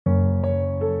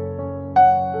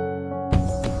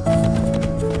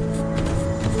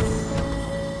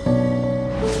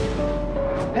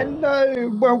Hello,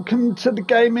 welcome to the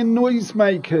Gaming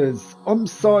Noisemakers. I'm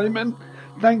Simon.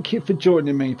 Thank you for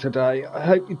joining me today. I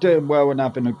hope you're doing well and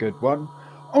having a good one.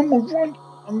 I'm alright.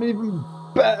 I'm even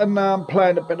better now. I'm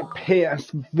playing a bit of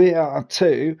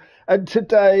PSVR2. And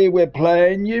today we're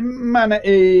playing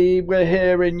Humanity. We're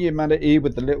here in Humanity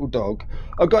with the little dog.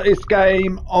 I got this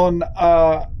game on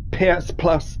PS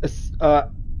Plus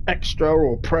Extra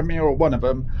or Premier or one of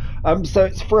them. So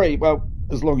it's free. Well,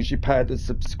 as long as you pay the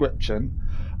subscription.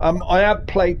 I have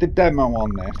played the demo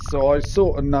on this, so I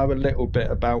sort of know a little bit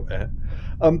about it.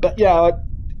 But yeah,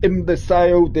 in the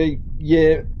sale, the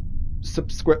year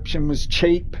subscription was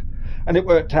cheap, and it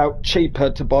worked out cheaper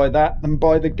to buy that than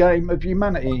buy the game of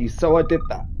Humanity, so I did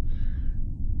that.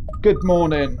 Good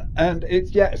morning, and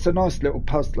it's a nice little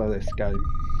puzzler, this game.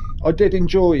 I did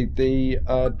enjoy the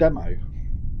demo.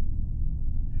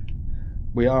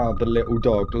 We are the little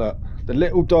dog, look. The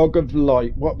little dog of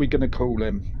light, what are we going to call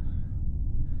him?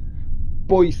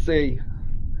 Boise,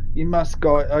 you must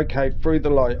go, okay, through the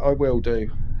light, I will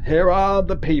do. Here are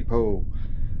the people.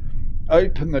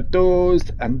 Open the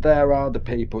doors, and there are the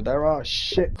people. There are a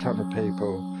shit ton of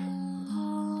people.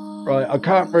 Right, I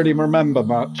can't really remember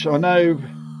much. I know,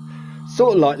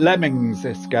 sort of like Lemmings,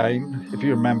 this game, if you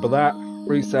remember that.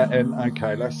 Resetting,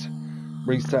 okay, let's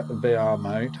reset the VR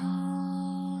mode.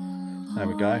 There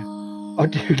we go. I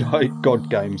do like God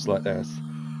games like this.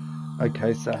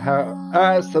 Okay, so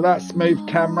so that's smooth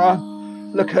camera.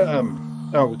 Look at them.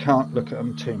 Oh, we can't look at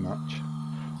them too much.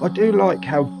 I do like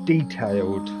how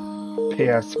detailed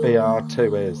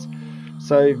PSVR2 is.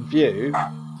 So view.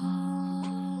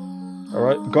 All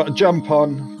right, we've got to jump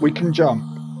on. We can jump.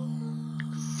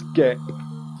 Skip.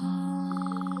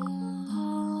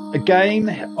 Again,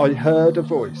 I heard a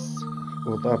voice,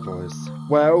 or the voice.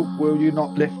 Well, will you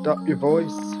not lift up your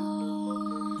voice?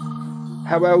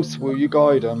 How else will you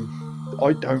guide them?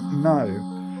 I don't know.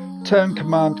 Turn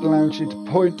command allows you to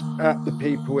point at the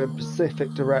people in a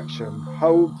specific direction.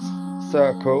 Hold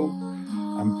circle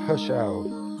and push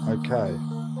L. Okay.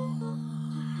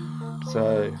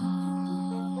 So.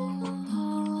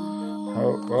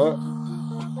 Oh, what?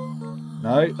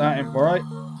 No, that ain't right.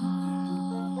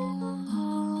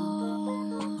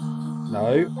 No,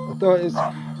 I thought it was.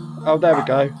 Oh, there we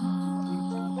go.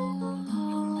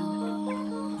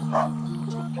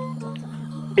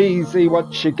 Easy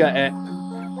once you get it.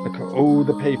 Look at all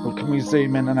the people. Can we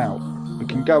zoom in and out? We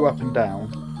can go up and down.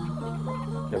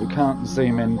 Yeah, we can't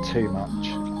zoom in too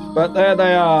much. But there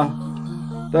they are.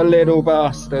 The little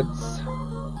bastards.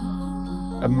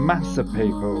 A mass of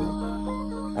people.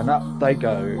 And up they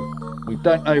go. We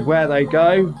don't know where they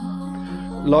go.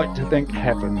 Like to think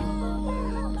heaven.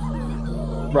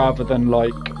 Rather than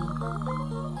like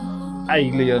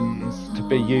aliens to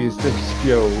be used as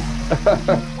fuel.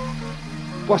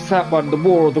 What's that one? The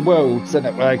War of the Worlds, isn't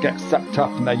it? Where they get sucked up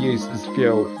and they're used as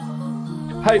fuel.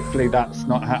 Hopefully that's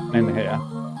not happening here.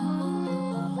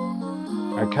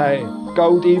 Okay,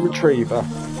 Goldie Retriever.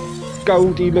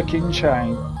 Goldie looking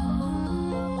chain.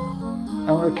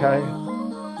 Oh, okay.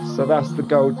 So that's the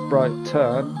gold bright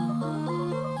turn.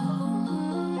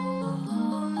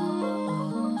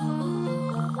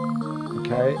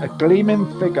 Okay, a gleaming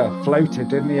figure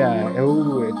floated in the air.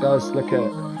 Oh, it does look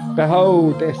at.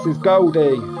 Behold, this is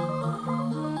Goldie.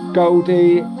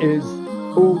 Goldie is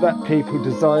all that people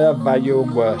desire, value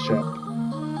and worship.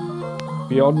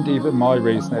 Beyond even my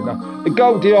reasoning. The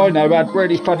Goldie I know had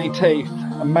really funny teeth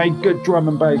and made good drum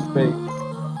and bass beats.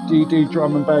 Do you do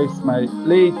drum and bass, mate?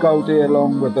 Lead Goldie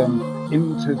along with them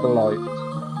into the light.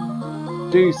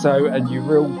 Do so and you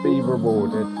will be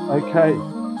rewarded. Okay.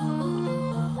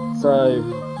 So,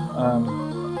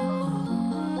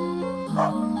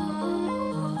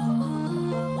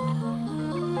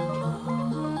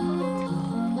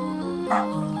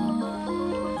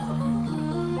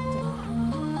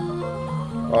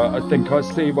 I think I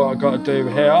see what I've got to do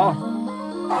here.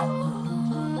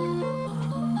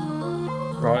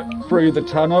 Right, through the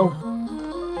tunnel.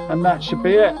 And that should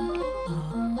be it.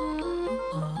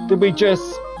 Do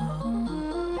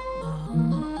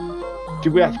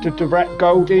we have to direct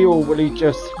Goldie or will he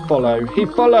just follow? He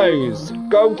follows!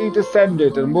 Goldie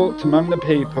descended and walked among the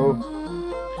people.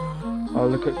 Oh,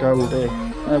 look at Goldie.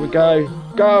 There we go.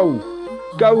 Go!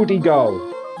 Goldie go!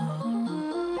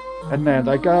 And there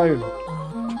they go.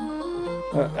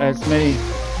 There's me.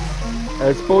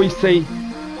 There's Boise.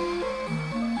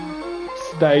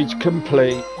 Stage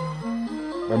complete.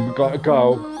 And we got a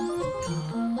goal.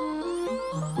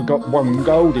 We got one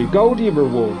Goldie. Goldie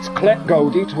rewards. Collect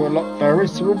Goldie to unlock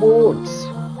various rewards.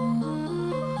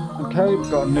 Okay, we've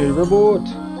got a new reward.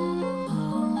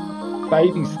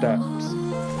 Baby steps.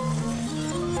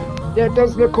 Yeah, it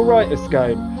does look alright, this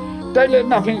game. They look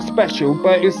nothing special,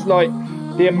 but it's like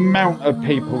the amount of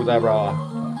people there are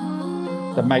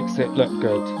that makes it look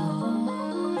good.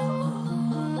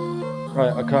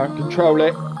 Right, I can't control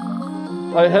it.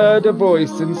 I heard a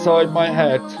voice inside my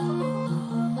head.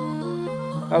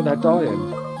 Oh, they're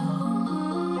dying.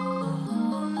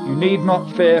 You need not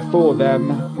fear for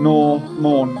them, nor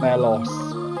mourn their loss.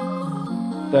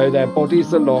 Though their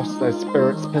bodies are lost, their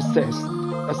spirits persist.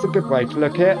 That's a good way to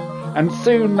look at it. And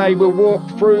soon they will walk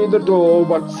through the door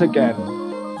once again.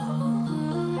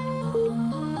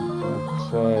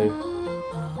 So,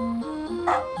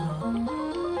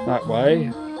 that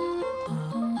way.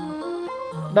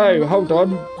 No, hold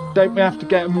on. Don't we have to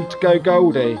get them to go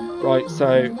Goldie? Right,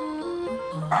 so,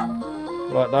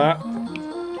 like that.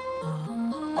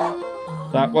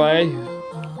 That way.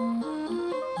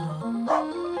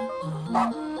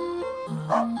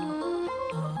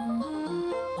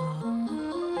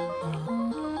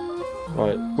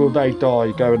 Right, will they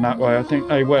die going that way? I think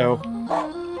they will.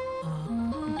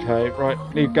 Okay, right,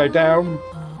 need to go down.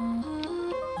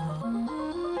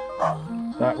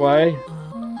 That way.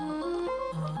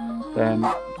 Then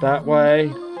that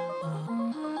way.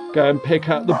 Go and pick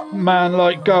up the man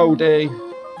like Goldie.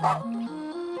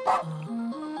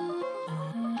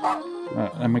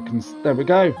 Right, then we can, there we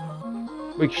go.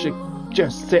 We should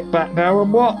just sit back now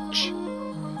and watch.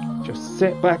 Just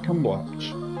sit back and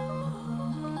watch.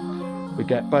 We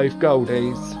get both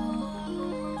Goldies.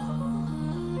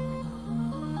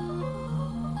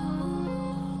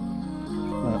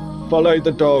 Follow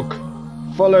the dog.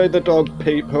 Follow the dog,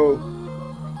 people.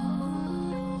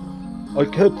 I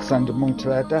could send them all to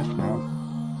their death now.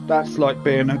 That's like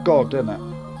being a god, isn't it?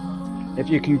 If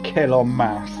you can kill en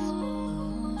masse.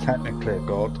 Technically a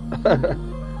god.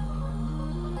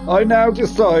 I now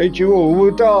decide you all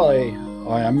will die.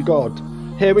 I am God.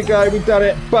 Here we go, we've done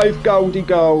it. Both Goldie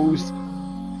goals.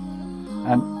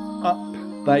 And up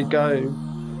they go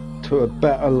to a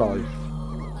better life.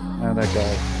 There they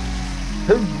go.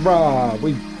 Hurrah!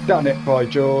 We've done it, by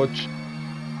George.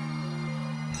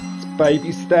 It's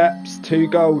baby steps, 2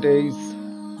 Goldies.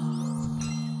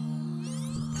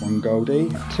 1 Goldie,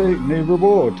 2. New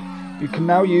reward. You can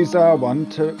now use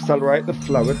R1 to accelerate the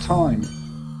flow of time.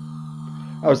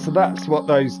 Oh, so that's what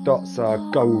those dots are,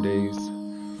 Goldies.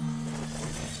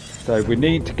 So we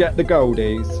need to get the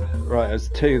Goldies. Right, there's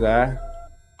 2 there.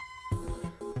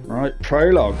 Right,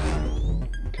 prologue.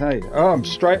 Okay, oh, I'm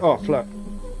straight off, look.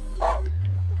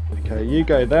 Okay, you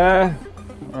go there.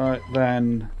 Right,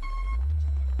 then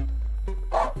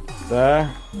there.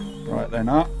 Right, then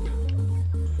up.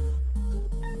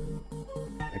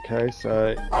 Okay,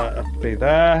 so that'll be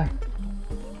there.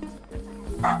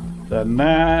 Then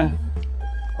there.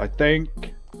 I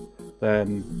think.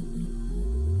 Then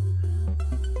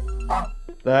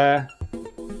there.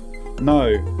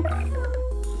 No.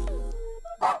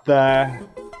 There.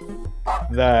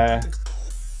 There.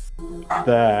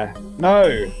 There.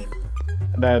 No.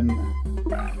 And then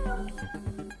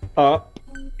up.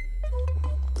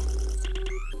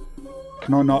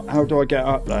 Can I not? How do I get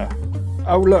up there?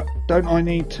 Oh look, don't I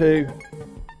need to?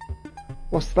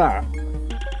 What's that?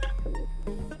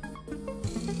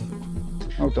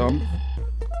 Hold on.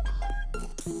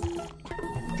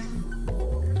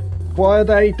 Why are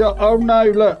they? Oh no!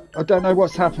 Look, I don't know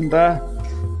what's happened there,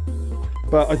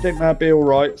 but I think that'll be all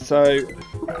right. So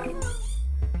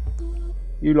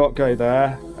you lot go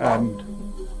there, and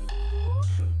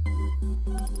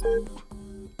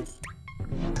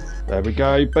there we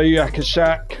go. Booyaka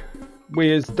Shack. We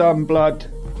is done, blood.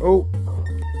 Oh.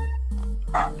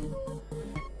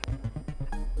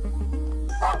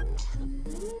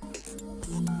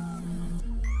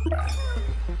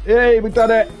 Yay, we've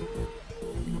done it.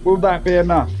 Will that be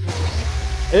enough?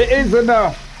 It is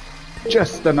enough.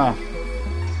 Just enough.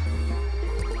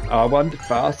 I want to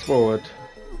fast forward.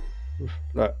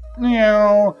 Look.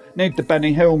 Meow. Need the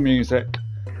Benny Hill music.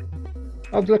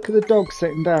 Oh, look at the dog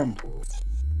sitting down.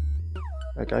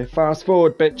 Okay, fast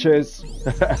forward, bitches.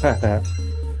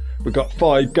 We've got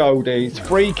 5 Goldies.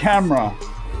 Free camera.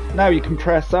 Now you can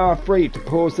press R3 to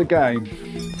pause the game.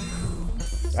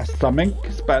 That's something.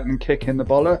 It's better than kicking the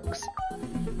bollocks.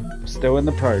 Still in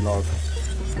the prologue.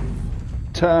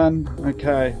 Turn.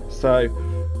 Okay, so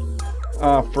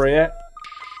R3 it.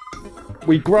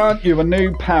 We grant you a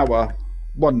new power.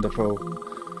 Wonderful.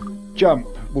 Jump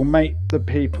will make the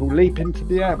people leap into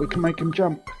the air. We can make them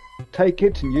jump. Take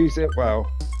it and use it well.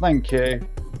 Thank you.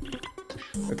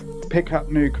 Pick up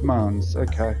new commands.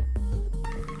 Okay.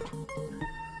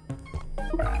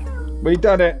 We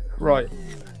done it. Right.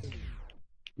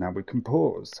 Now we can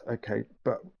pause. Okay,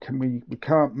 but can we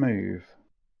can't move.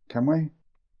 Can we?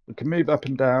 We can move up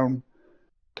and down.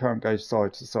 can't go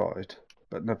side to side,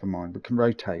 but never mind, we can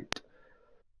rotate.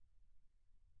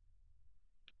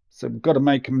 So we've got to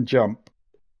make them jump.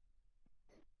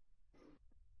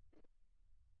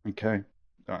 Okay,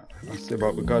 right, let's see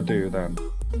what we've got to do then.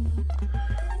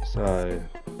 So,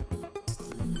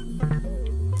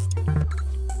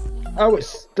 oh,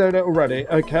 it's doing it already.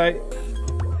 Okay,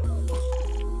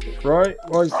 right.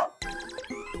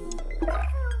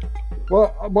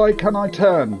 Why can't I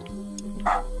turn?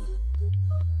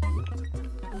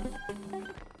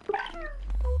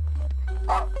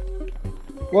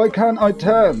 Why can't I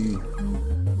turn?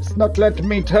 It's not letting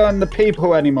me turn the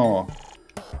people anymore.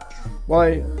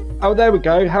 Why? Oh, there we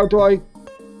go. How do I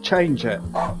change it?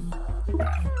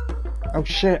 Oh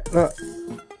shit, look.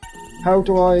 How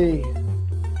do I...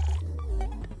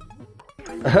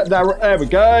 there we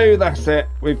go, that's it.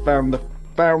 We've found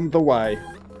the way.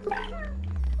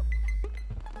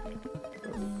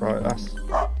 Right, that's...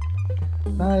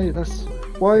 No, that's...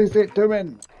 Why is it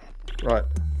doing... Right,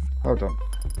 hold on.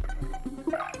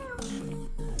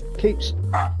 Keeps...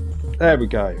 There we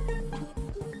go.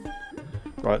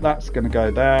 Right, that's going to go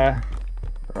there.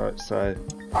 Right, so...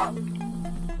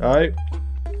 No.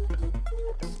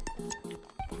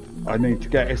 I need to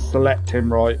get it selecting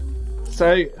right.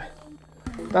 So,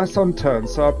 that's on turn.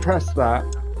 So I press that.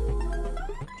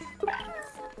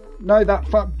 No, that...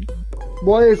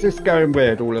 Why is this going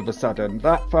weird all of a sudden?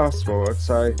 That fast forward,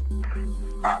 so...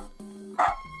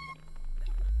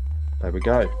 There we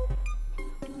go.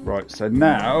 Right, so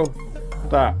now...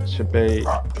 That should be...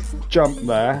 Jump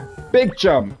there. Big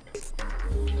jump!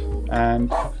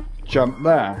 And jump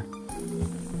there.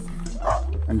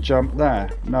 And jump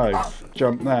there. No,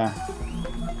 jump there.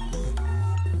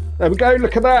 There we go,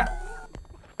 look at that!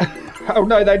 Oh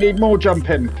no, they need more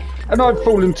jumping. And I've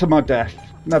fallen to my death.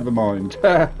 Never mind.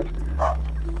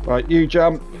 Right, you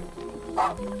jump.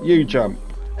 You jump.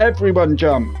 Everyone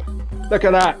jump. Look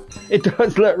at that. It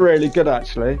does look really good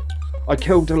actually. I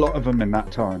killed a lot of them in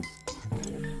that time.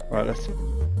 Right, let's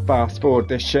fast forward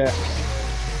this shit.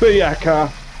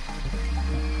 Booyaka!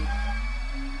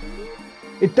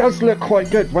 It does look quite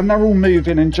good when they're all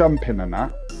moving and jumping and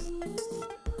that.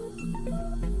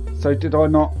 So did I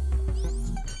not?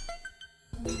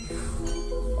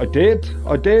 I did.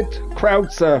 Crowd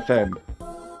surfing.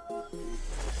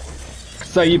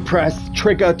 So you press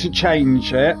trigger to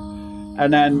change it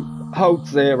and then hold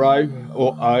 0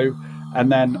 or O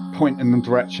and then point in the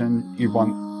direction you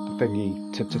want the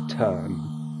thingy to turn.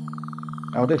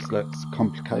 Oh, this looks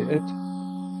complicated.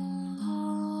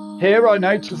 Here I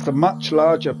noticed a much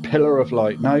larger pillar of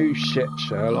light. No shit,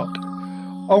 Sherlock.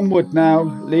 Onward now,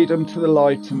 lead them to the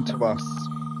light and to us.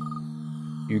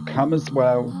 You come as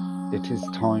well, it is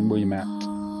time we met.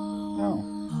 Oh,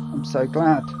 I'm so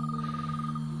glad.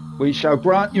 We shall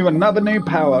grant you another new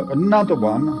power, another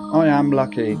one. I am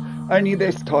lucky. Only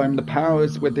this time the power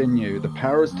is within you. The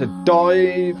power is to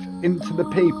dive into the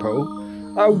people.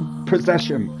 Oh,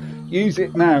 possession. Use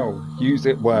it now. Use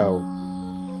it well.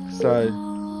 So...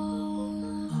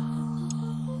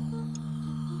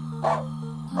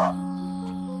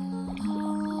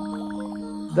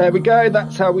 There we go,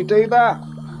 that's how we do that.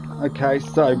 Okay,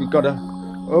 so we've got to...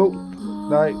 Oh,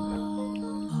 no.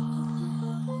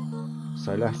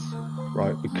 So let's...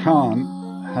 Right, we can't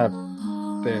have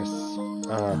this...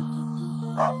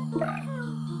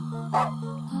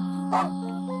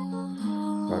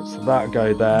 Right, so that'll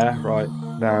go there. Right,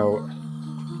 now...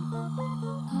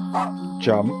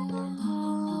 Jump.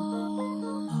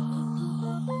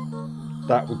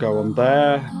 That will go on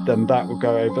there, then that will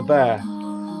go over there.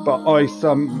 But I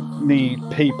need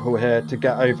people here to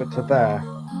get over to there.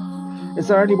 Is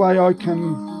there any way I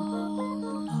can...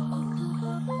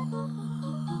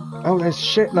 Oh, there's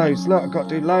shitloads. Look, I've got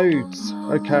to do loads.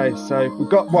 Okay, so we've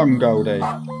got one Goldie.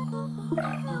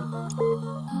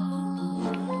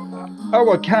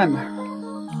 Oh, I can.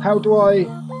 How do I...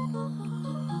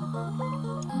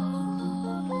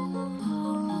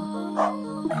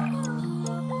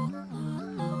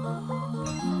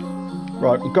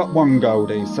 Right, we've got one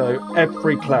Goldie, so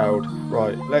every cloud.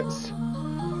 Right, let's...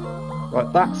 Right,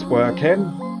 that's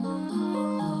working.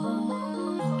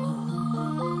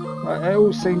 Right, they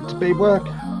all seem to be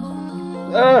working.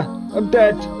 I'm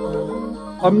dead.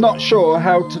 I'm not sure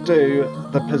how to do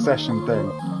the possession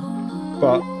thing.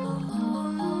 But...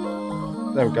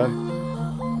 There we go.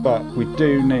 But we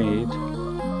do need...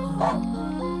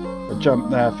 a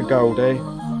jump there for Goldie.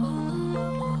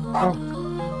 Oh.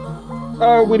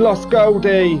 Oh, we lost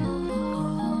Goldie.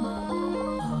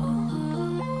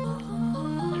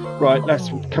 Right,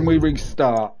 can we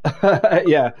restart?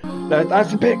 Yeah,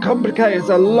 that's a bit complicated. There's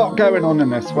a lot going on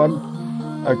in this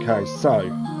one. Okay, so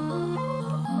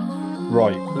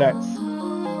Right,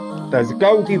 there's a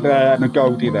Goldie there and a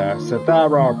Goldie there, so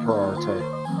they're our priority.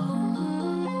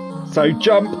 So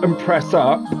jump and press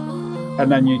up,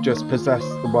 and then you just possess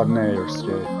the one nearest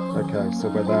you. Okay, so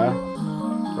we're there.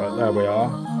 Right, there we are.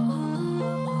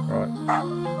 Right.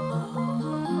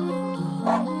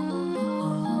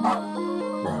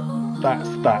 Right, that's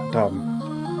that done.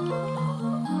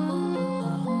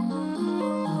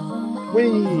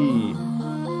 Whee!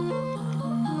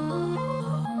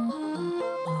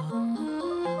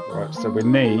 Right, so we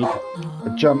need a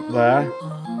jump there,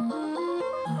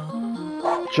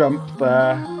 jump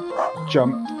there,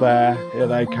 jump there, here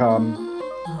they come.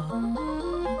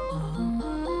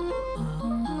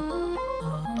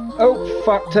 Oh,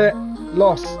 fucked it,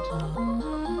 lost.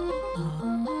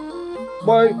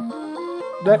 Wait,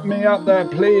 let me up there,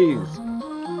 please.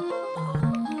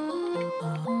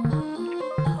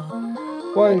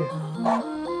 Wait.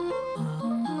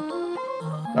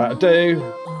 That'll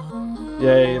do.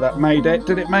 Yay, that made it.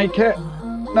 Did it make it?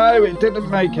 No, it didn't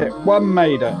make it. One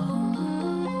made it.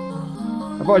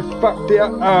 Have I fucked it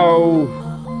up? Oh.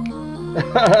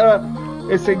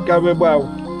 This ain't going well.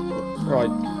 Right.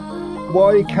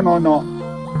 Why can I not?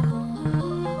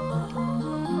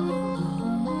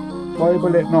 Why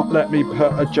will it not let me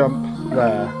put a jump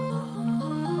there?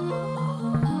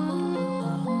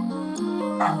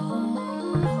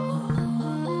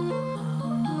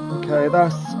 Okay,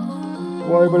 that's...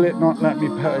 Why will it not let me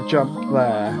put a jump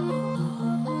there?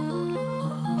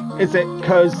 Is it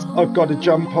because I've got to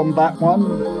jump on that one?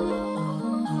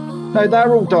 No,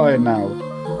 they're all dying now.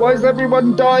 Why is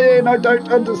everyone dying? I don't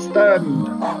understand.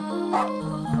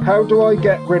 How do I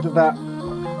get rid of that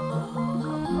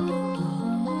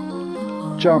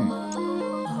jump?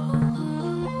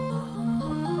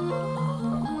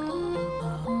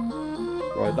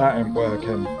 Right, that ain't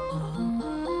working.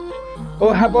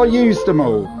 Or have I used them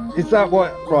all? Is that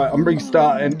what? Right, I'm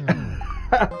restarting.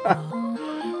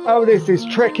 Oh, this is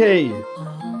tricky.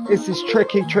 This is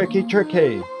tricky, tricky,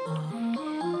 tricky.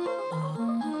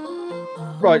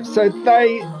 Right, so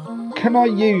they... Can I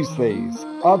use these?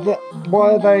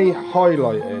 Why are they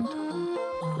highlighted?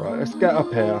 Right, let's get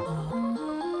up here.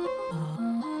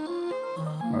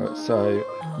 Right, so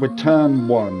return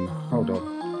 1. Hold on.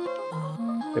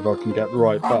 If I can get the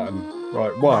right button.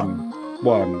 Right,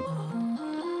 1.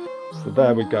 So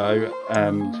there we go,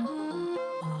 and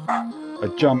a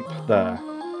jump there.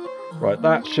 Right,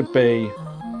 that should be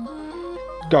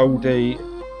Goldie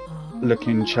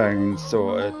looking chain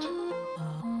sorted.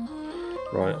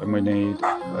 Right, and we need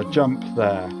a jump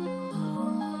there.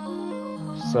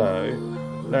 So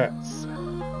let's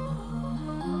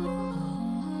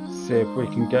see if we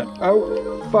can get...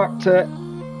 Oh, fucked it.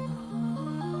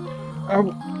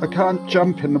 Oh, I can't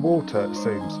jump in the water, it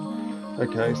seems.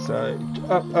 Okay, so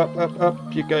up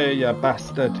you go, you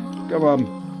bastard. Go on.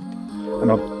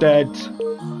 And I'm dead.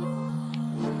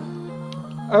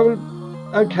 Oh,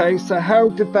 okay, so how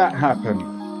did that happen?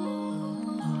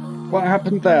 What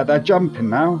happened there? They're jumping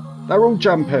now. They're all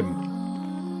jumping.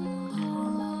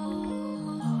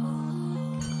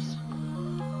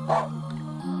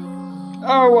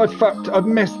 Oh, I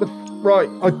missed the... Right,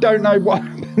 I don't know what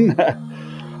happened there.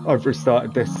 I've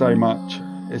restarted this so much.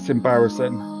 It's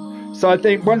embarrassing. So I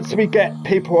think once we get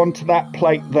people onto that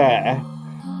plate there,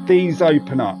 these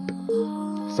open up.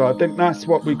 So I think that's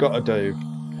what we got to do.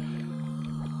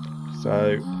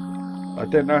 So I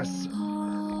think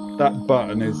that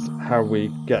button is how we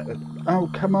get it. Oh,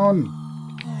 come on.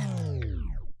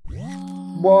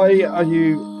 Why are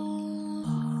you...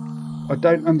 I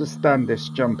don't understand this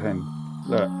jumping.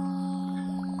 Look.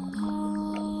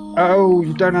 Oh,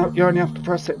 you only have to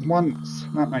press it once.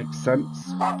 That makes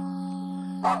sense.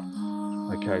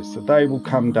 Okay, so they will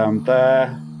come down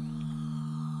there.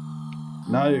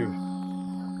 No.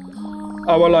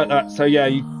 Oh, I like that. So yeah,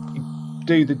 you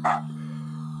do the...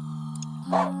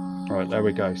 Right, there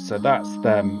we go. So that's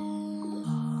them.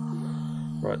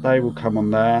 Right, they will come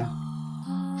on there.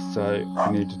 So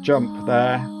we need to jump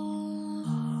there.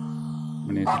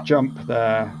 We need to jump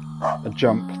there. A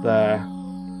jump there.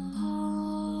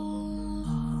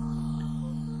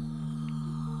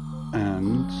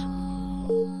 And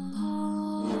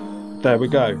there we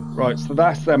go. Right, so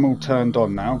that's them all turned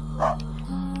on now.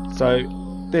 So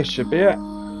this should be it.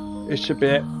 This should be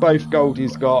it. Both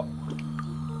Goldies got.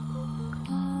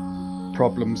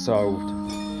 Problem solved.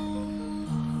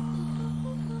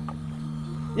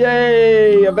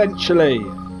 Yay! Eventually.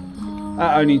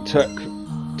 That only took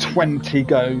 20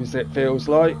 goes, it feels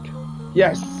like.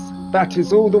 Yes, that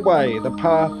is all the way. The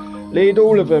power. Lead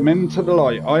all of them into the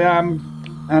light. I am.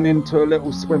 And into a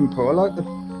little swim pool. I like the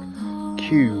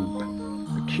cube.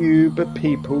 The a cube of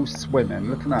people swimming.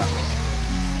 Look at that.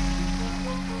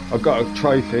 I got a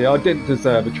trophy. I didn't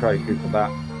deserve a trophy for that.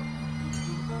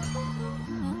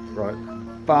 Right.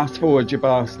 Fast forward, you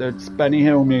bastards. Benny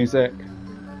Hill music.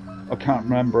 I can't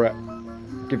remember it.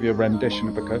 I'll give you a rendition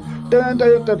of a code. Dun,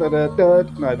 dun, dun, dun, dun,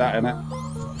 dun. No, that in it.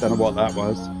 Don't know what that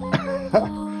was.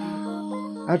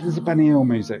 How does the Benny Hill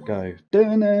music go?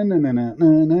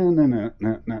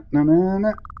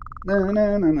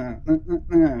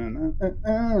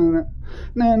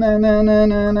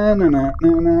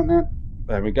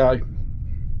 There we go.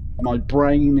 My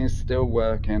brain is still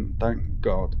working, thank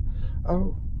God.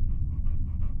 Oh.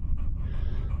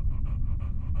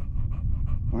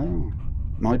 Well,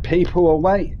 my people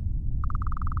await.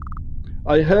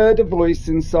 I heard a voice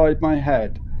inside my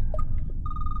head,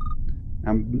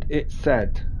 and it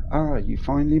said, "Ah, you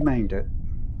finally made it.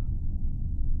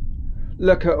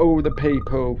 Look at all the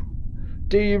people.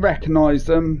 Do you recognise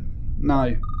them?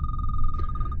 No.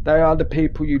 They are the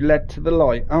people you led to the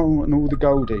light. Oh, and all the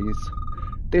goldies.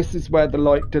 This is where the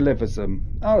light delivers them.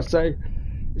 Oh, so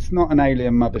it's not an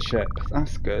alien mothership.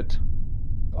 That's good.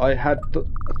 I had a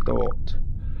thought.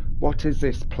 What is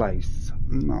this place?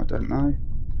 I don't know.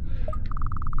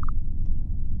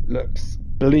 Looks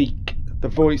bleak. The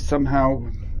voice somehow...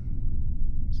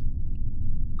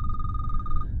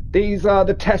 These are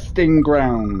the testing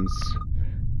grounds.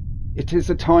 It is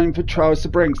a time for trials to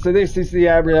bring. So this is the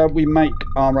area we make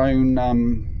our own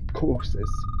courses.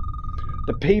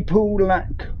 The people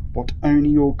lack what only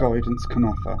your guidance can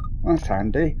offer. That's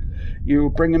handy. You'll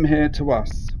bring them here to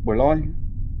us, will I?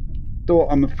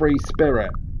 Thought I'm a free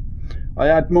spirit. I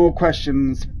had more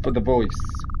questions for the voice.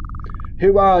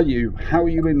 Who are you? How are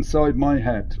you inside my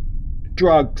head?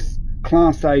 Drugs.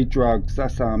 Class A drugs.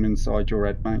 That's how I'm inside your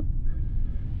head, mate.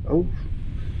 Oh.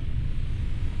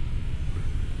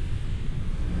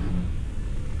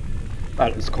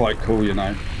 That was quite cool, you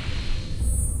know.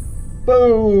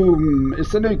 Boom!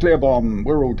 It's a nuclear bomb.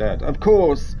 We're all dead. Of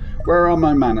course. Where are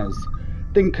my manners?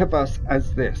 Think of us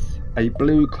as this. A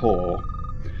blue core.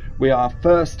 We are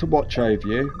first to watch over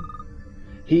you.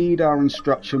 Heed our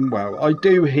instruction well. I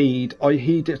do heed. I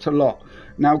heed it a lot.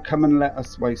 Now come and let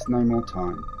us waste no more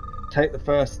time. Take the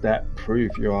first step.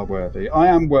 Prove you are worthy. I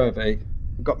am worthy.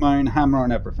 I've got my own hammer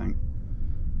and everything.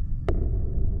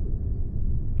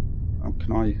 Oh,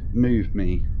 can I move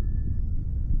me?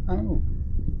 Oh.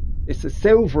 It's a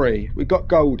silvery. We got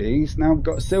goldies. Now we've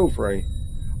got a silvery.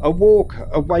 A walk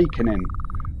awakening.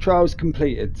 Trials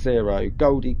completed. 0.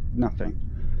 Goldie nothing.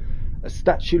 A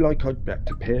statue like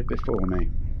object appeared before me.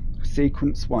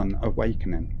 Sequence 1,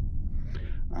 awakening.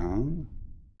 Oh.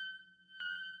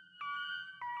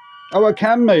 Oh, I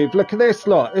can move. Look at this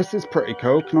lot. This is pretty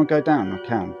cool. Can I go down? I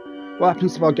can. What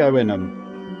happens if I go in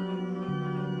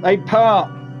them? They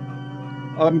part.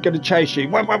 I'm going to chase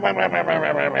you. That's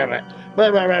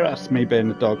me being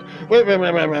a dog.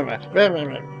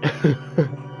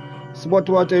 So what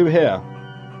do I do here?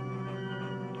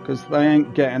 Because they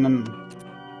ain't getting them.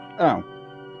 Oh,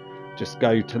 just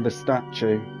go to the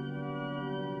statue.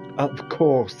 Of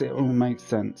course, it all makes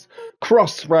sense.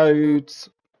 Crossroads.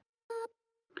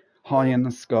 High in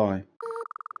the sky.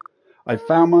 I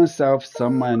found myself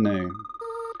somewhere new.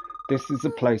 This is a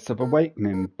place of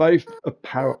awakening, both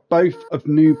of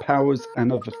new powers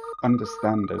and of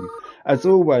understanding. As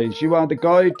always, you are the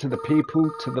guide to the people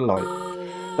to the light.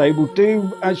 They will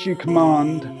do as you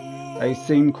command. They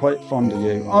seem quite fond of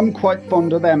you. I'm quite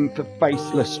fond of them for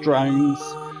faceless drones.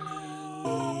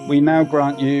 We now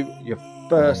grant you your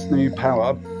first new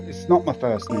power. It's not my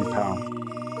first new power.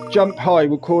 Jump high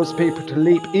will cause people to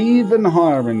leap even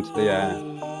higher into the air.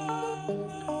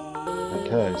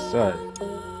 Okay, so.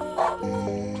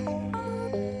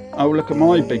 Oh, look at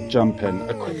my big jumping.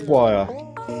 Acquire.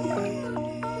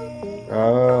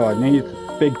 Oh, I need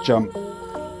a big jump.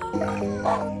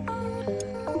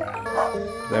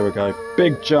 There we go.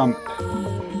 Big jump.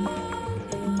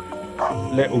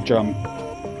 Little jump.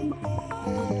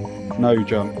 No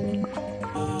jump.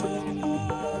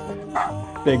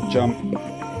 Big jump.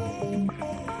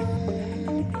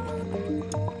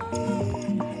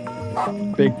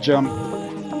 Big jump.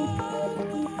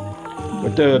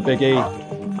 We'll do a biggie.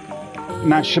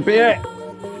 And that should be it.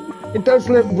 It does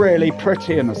look really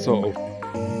pretty in a sort of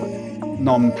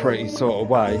non-pretty sort of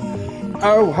way.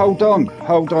 Oh, hold on.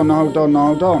 Hold on, hold on,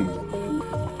 hold on.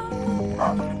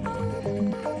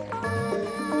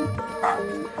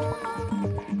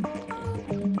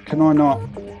 Can I not?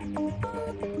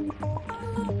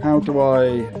 How do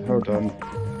I... Hold on.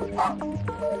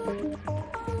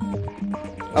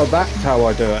 Oh, that's how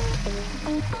I do it.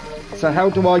 So how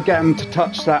do I get them to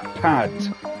touch that pad?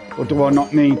 Or do I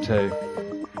not need to?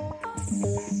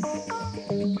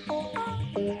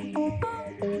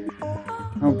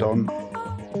 on.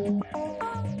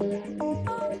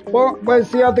 What?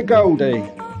 Where's the other Goldie?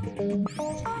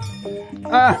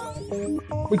 Ah!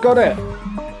 We got it!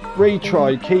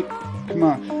 Retry, keep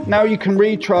command. Now you can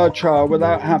retry a trial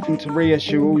without having to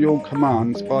reissue all your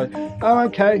commands by... Oh,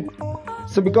 okay.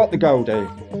 So we got the Goldie.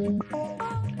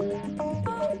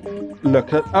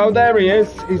 Look at... Oh, there he is.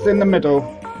 He's in the middle.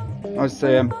 I see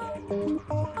him.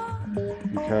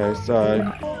 Okay, so...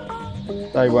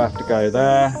 They will have to go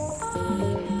there.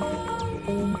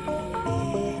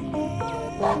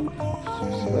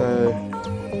 So...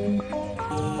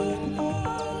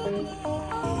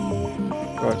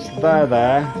 Right, so they're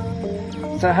there.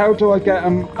 So how do I get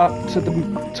them up to the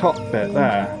top bit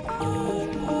there?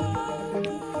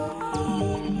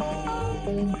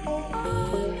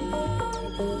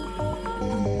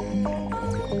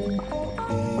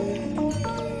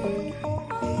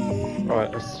 Right,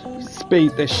 let's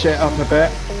speed this shit up a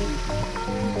bit.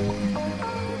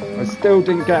 I still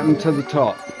didn't get them to the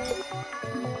top.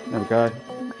 There we go.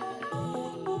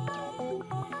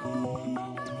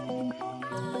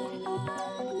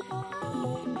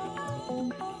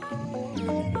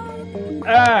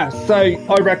 Ah, so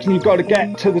I reckon you've got to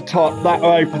get to the top. That'll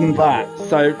open that.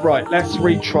 So, right, let's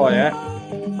retry it.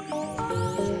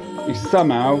 You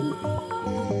somehow...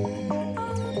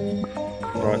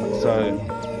 Right, so...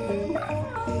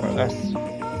 Right, let's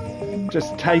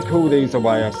just take all these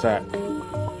away a sec.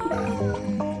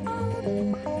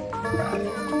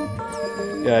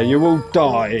 Yeah, you will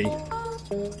die.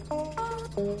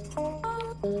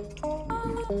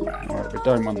 Right, we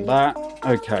don't want that.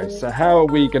 Okay, so how are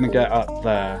we going to get up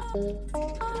there?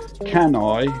 Can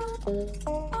I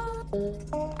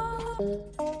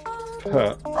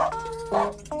put...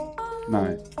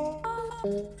 No.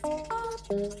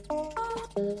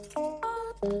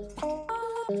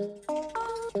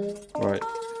 Right,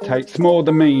 takes more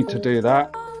than me to do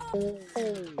that.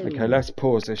 Okay, let's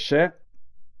pause this shit.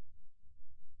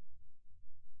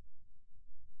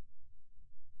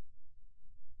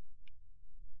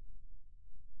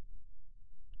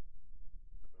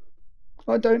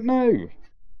 I don't know.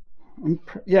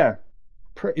 Yeah,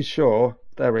 pretty sure.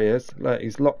 There he is. Look,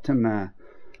 he's locked in there.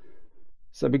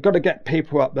 So we've got to get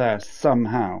people up there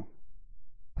somehow.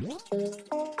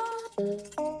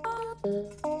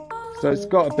 So it's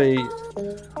got to be...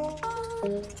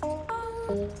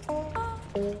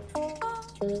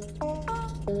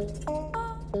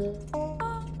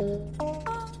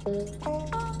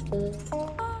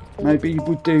 Maybe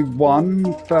we'll do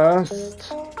one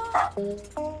first.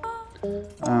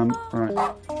 Right,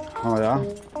 higher.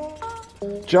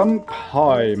 Jump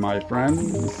high, my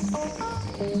friends.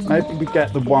 Maybe we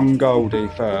get the one Goldie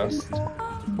first.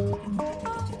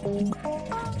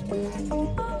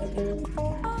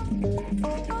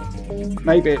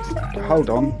 Maybe it's... Hold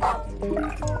on.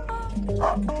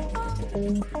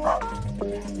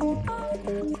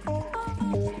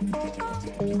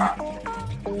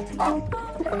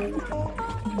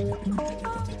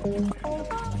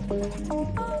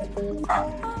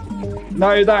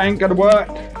 No, that ain't gonna work.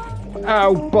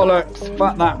 Oh, bollocks.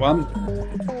 Fuck that one.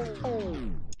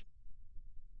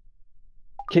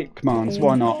 Keep commands,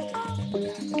 why not?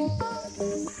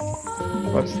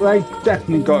 Right, so they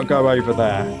definitely got to go over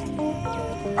there.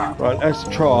 Right, let's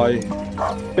try.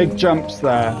 Big jumps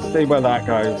there. See where that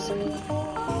goes.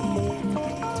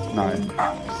 No.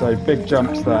 So big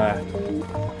jumps there.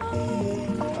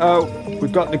 Oh,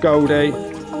 we've got the Goldie.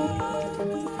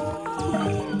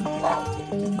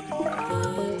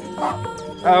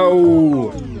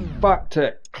 Oh, fucked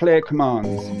it. Clear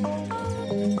commands.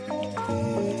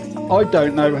 I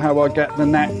don't know how I get the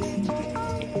next.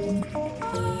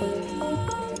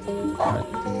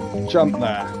 Right. Jump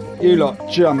there. You lot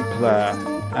jump there.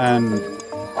 And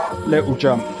little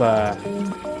jump there.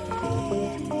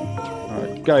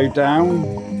 Right, go down.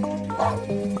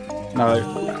 No,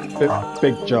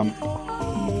 big jump.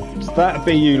 So that'd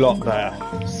be you lot there.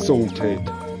 Sorted.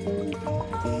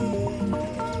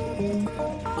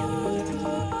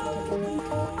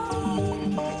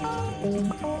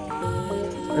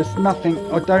 There's nothing,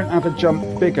 I don't have a jump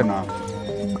big enough.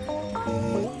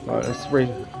 Right, let's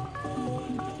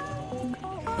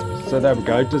So there we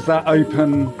go. Does that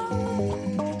open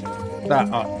that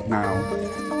up now?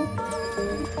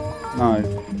 No.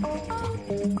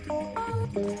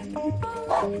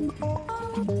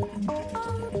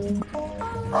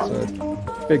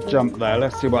 So big jump there.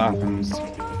 Let's see what happens.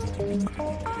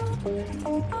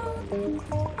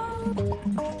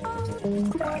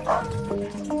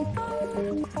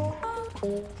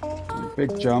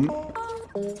 Big jump.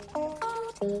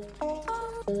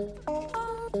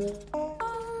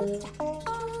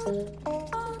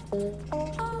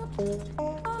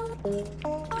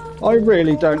 I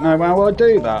really don't know how I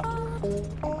do that.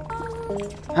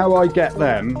 How I get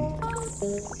them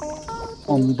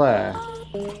on there.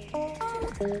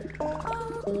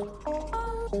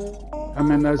 I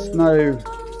mean, there's no...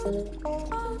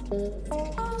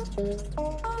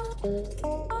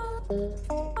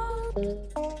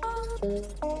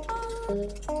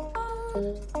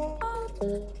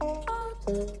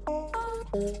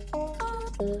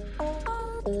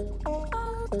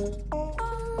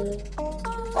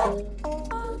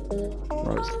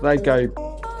 Right, so they go...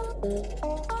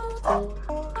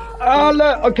 Oh,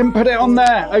 look, I can put it on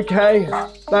there. Okay,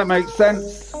 that makes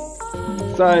sense.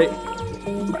 So...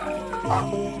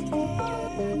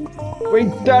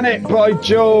 we've done it, by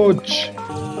George!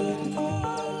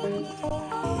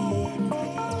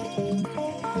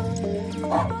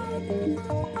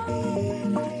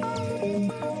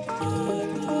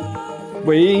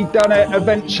 We done it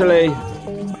eventually.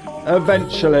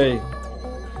 Eventually.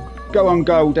 Go on,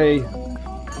 Goldie.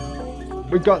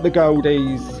 We got the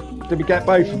Goldies. Did we get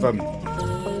both of them?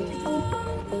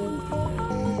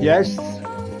 Yes?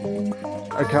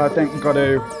 Okay, I think we've got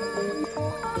to...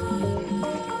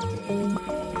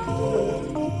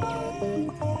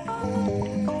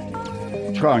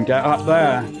 try and get up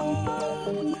there.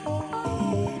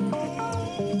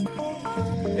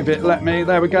 If it let me,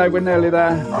 there we go, we're nearly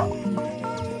there.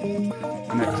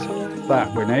 And it's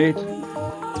that we need.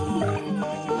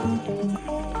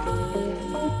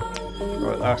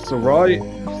 Right, that's alright.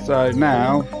 So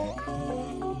now...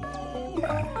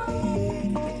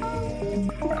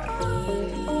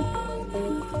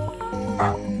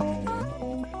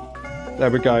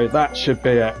 there we go, that should be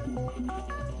it.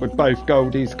 With both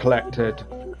Goldies collected.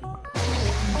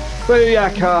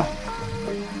 Booyaka!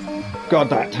 God,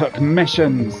 that took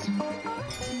missions.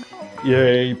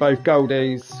 Yay, both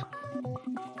Goldies.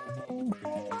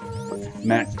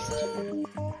 Next.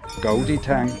 Goldie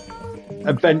Tang.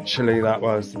 Eventually that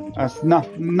was. That's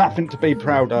nothing to be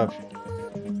proud of.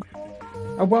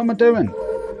 Oh, what am I doing?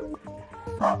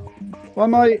 Why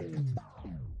am I...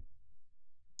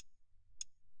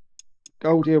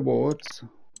 Goldie Awards.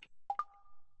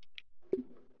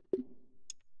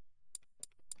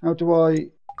 How do I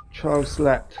trial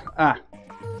select? Ah,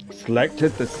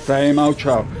 selected the same old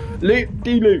trial.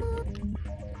 Loop-de-loop.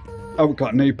 Oh, we've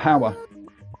got a new power.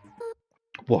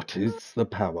 What is the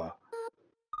power?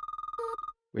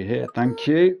 We're here, thank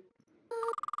you.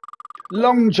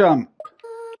 Long jump.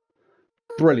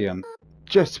 Brilliant.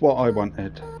 Just what I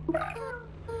wanted.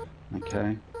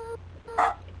 Okay.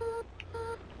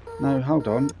 No, hold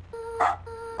on.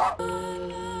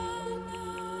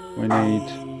 We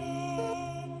need...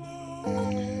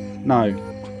 no.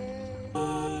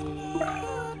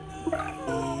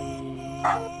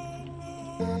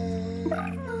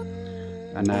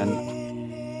 And then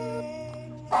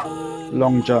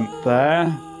long jump there.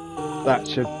 That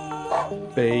should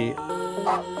be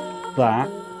that.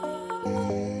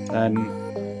 Then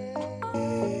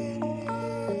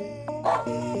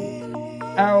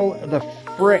how the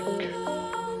frick?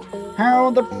 How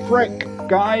the frick,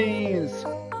 guys?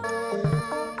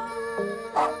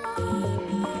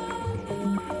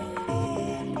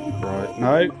 Right,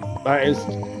 no, that is...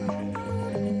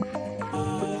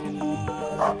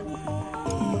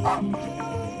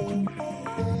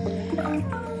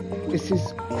 this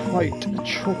is quite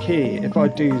tricky, if I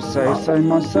do say so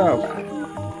myself.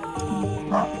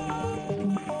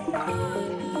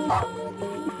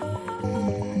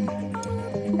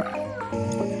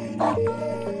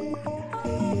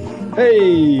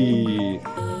 Hey!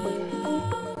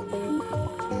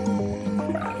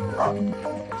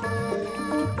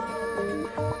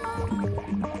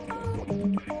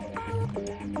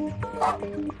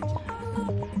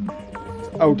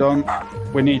 Hold on,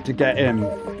 we need to get in.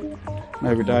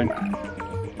 No, we don't.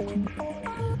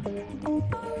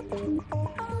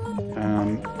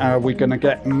 How are we gonna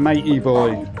get matey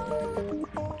boy?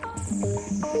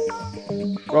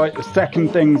 Right, the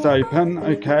second thing's open,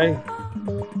 okay.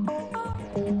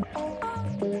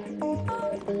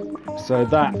 So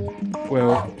that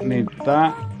will need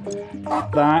that,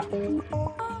 that.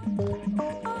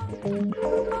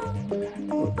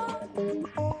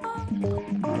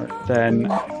 Right, then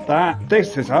that.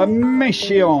 This is a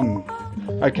mission.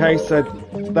 Okay, so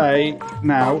they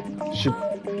now should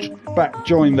back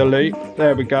join the loop.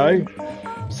 There we go.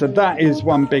 So that is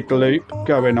one big loop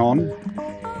going on.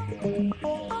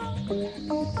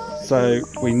 So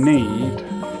we need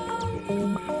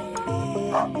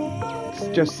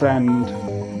to just send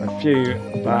a few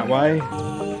that way.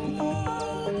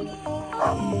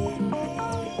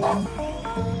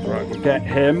 Right, we get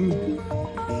him.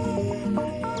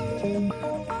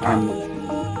 And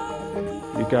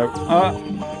go up.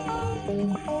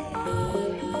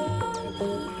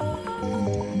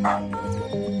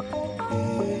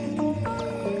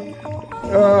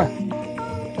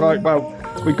 Right, well,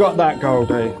 we got that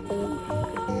Goldie.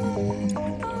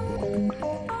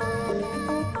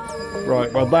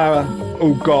 Right, well, they're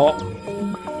all got.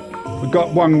 We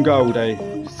got one Goldie,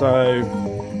 so.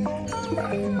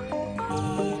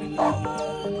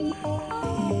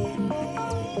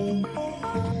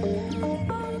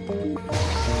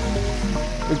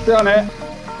 We've done it.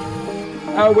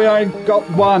 Oh, we only got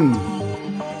one.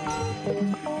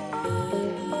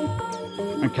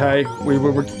 Okay, we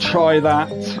will try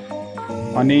that.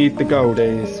 I need the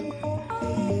Goldies.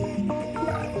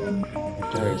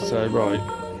 Okay, so right.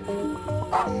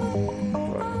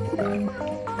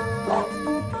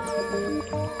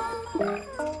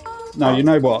 No, you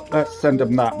know what? Let's send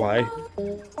them that way.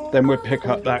 Then we'll pick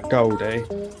up that Goldie.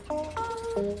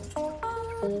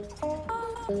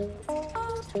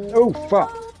 Oh,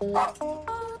 fuck.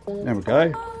 There we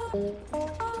go.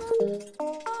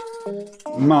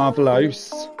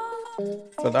 Marvellous.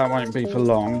 But that won't be for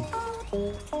long.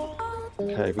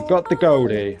 Okay, we've got the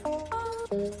Goldie.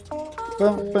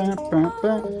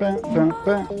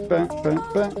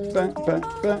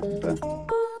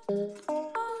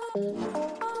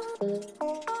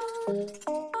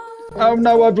 Oh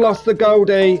no, I've lost the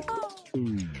Goldie.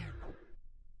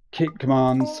 Keep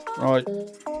commands. Right.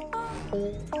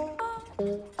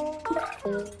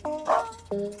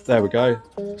 There we go.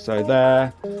 So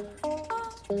there.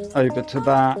 Over to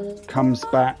that. Comes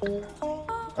back.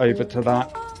 Over to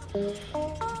that.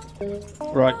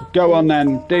 Right, go on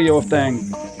then. Do your thing.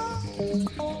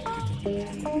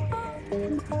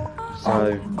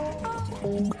 So.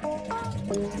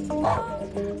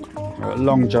 Right,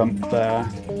 long jump there.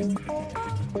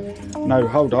 No,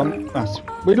 hold on.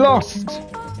 We lost!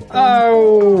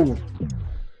 Oh!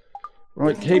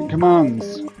 Right, keep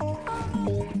commands.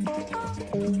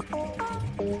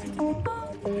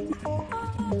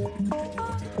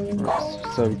 Right,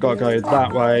 so we've got to go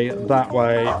that way, that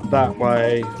way, that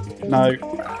way. No.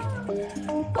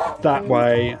 That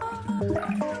way.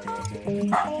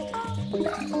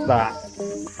 That.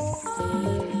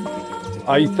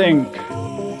 I think.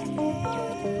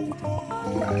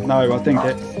 No, I think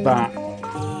it's that.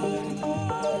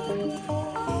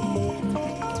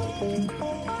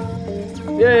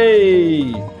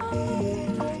 Yay!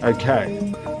 Okay.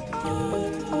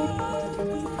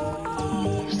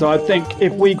 So I think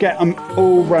if we get them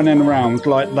all running around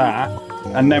like that,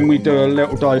 and then we do a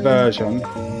little diversion.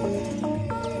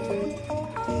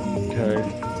 Okay.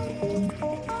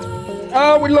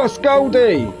 Oh, we lost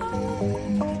Goldie!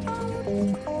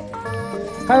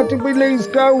 How did we lose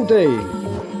Goldie?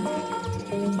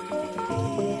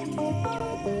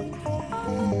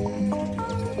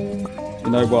 You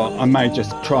know what, I may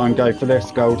just try and go for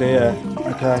this Goldie, yeah.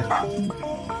 Okay.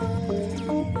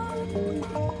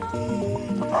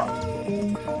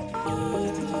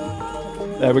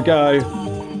 There we go.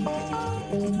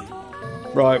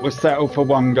 Right, we'll settle for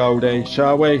one Goldie,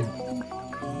 shall we?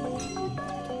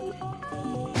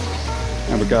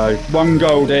 There we go, one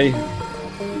Goldie.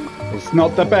 It's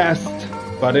not the best,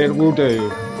 but it will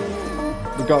do.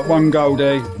 We got one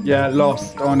Goldie. Yeah,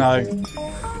 lost, I know.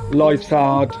 Life's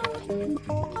hard.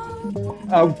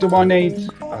 Oh, do I need...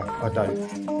 Oh, I don't.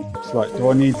 It's like, do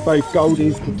I need both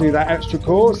Goldies to do that extra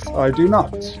course? I do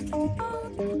not.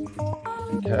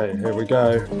 Okay, here we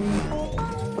go.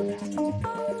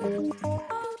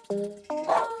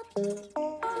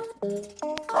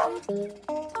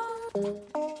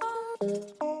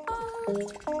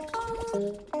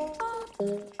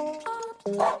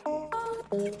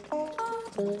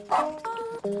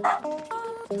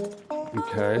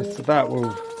 Okay, so that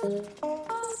will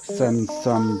send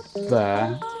some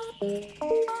there.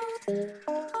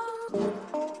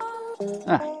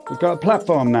 Ah, we've got a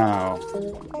platform now.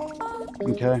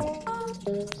 Okay,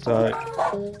 so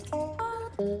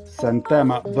send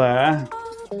them up there.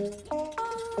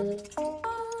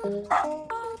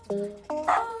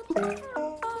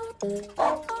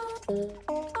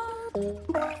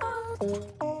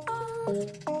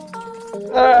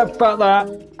 Fuck that.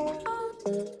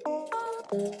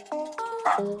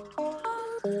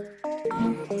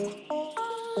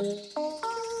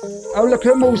 Oh, look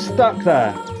at them all stuck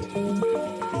there.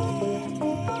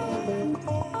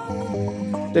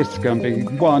 This is going to be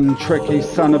one tricky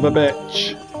son of a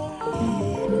bitch.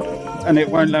 And it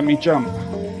won't let me jump.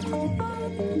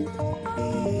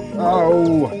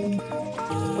 Oh.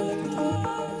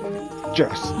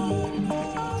 Just.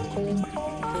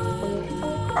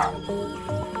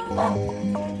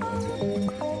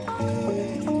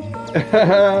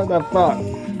 The fuck.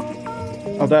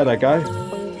 Oh, there they go.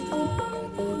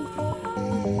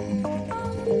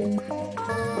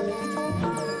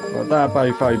 Well, they're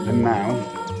both open now.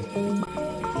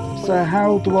 So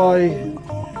how do I...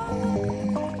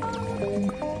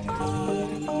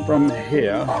 From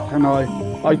here, can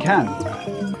I can.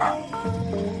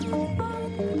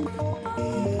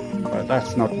 But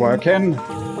that's not working.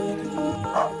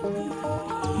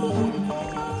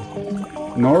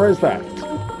 Nor is that.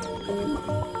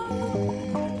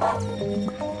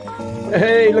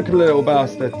 Hey, look at the little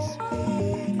bastards.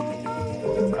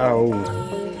 Oh.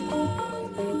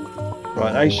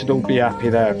 Right, they should all be happy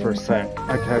there for a sec.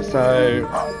 Okay, so...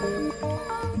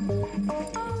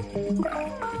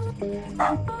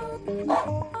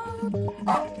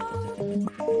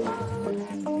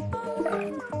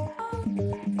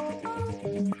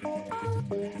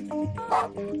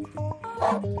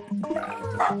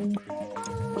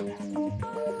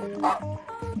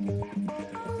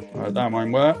 Right, that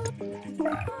won't work.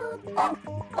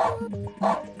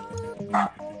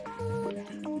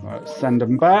 Right, send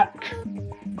them back.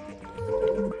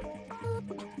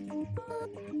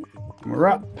 We're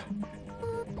up.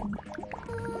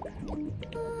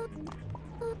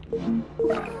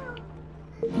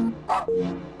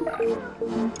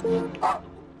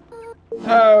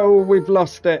 Oh, we've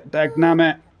lost it,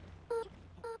 dagnamit.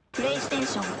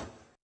 PlayStation